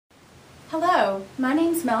Hello, my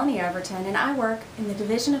name is Melanie Overton and I work in the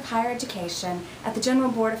Division of Higher Education at the General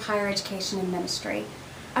Board of Higher Education and Ministry.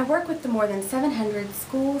 I work with the more than 700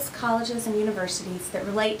 schools, colleges, and universities that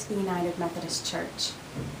relate to the United Methodist Church.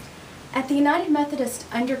 At the United Methodist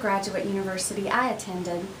Undergraduate University I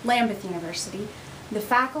attended, Lambuth University, the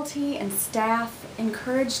faculty and staff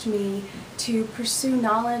encouraged me to pursue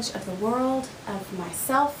knowledge of the world, of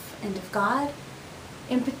myself, and of God.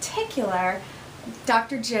 In particular,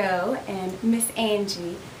 Dr. Joe and Miss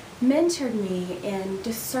Angie mentored me in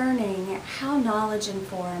discerning how knowledge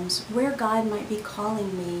informs where God might be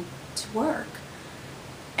calling me to work.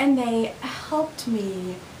 And they helped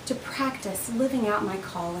me to practice living out my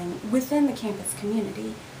calling within the campus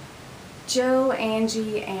community. Joe,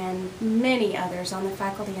 Angie, and many others on the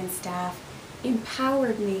faculty and staff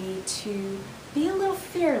empowered me to be a little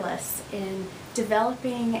fearless in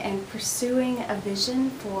developing and pursuing a vision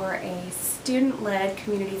for a student-led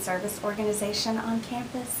community service organization on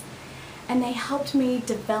campus, and they helped me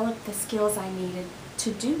develop the skills I needed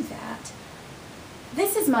to do that.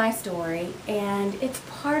 This is my story, and it's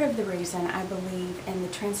part of the reason I believe in the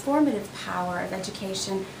transformative power of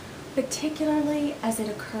education, particularly as it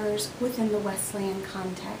occurs within the Wesleyan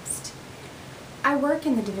context. I work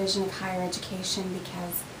in the Division of Higher Education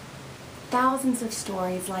because thousands of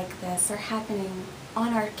stories like this are happening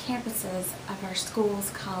on our campuses of our schools,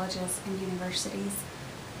 colleges, and universities.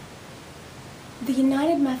 The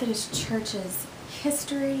United Methodist Church's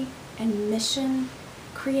history and mission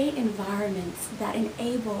create environments that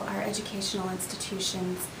enable our educational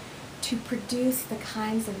institutions to produce the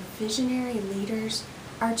kinds of visionary leaders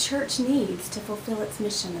our church needs to fulfill its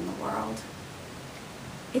mission in the world.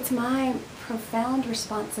 It's my profound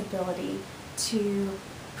responsibility to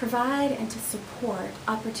provide and to support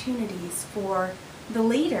opportunities for the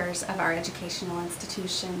leaders of our educational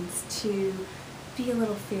institutions to be a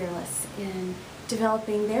little fearless in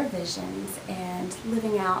developing their visions and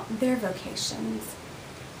living out their vocations.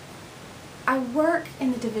 I work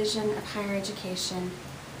in the Division of Higher Education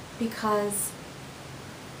because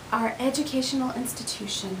our educational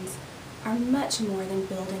institutions are much more than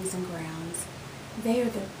buildings and grounds. They are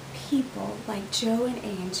the people like Joe and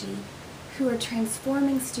Angie who are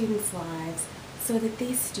transforming students' lives so that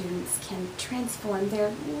these students can transform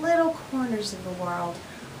their little corners of the world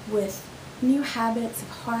with new habits of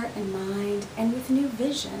heart and mind and with new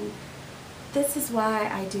vision. This is why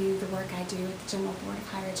I do the work I do at the General Board of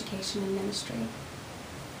Higher Education and Ministry.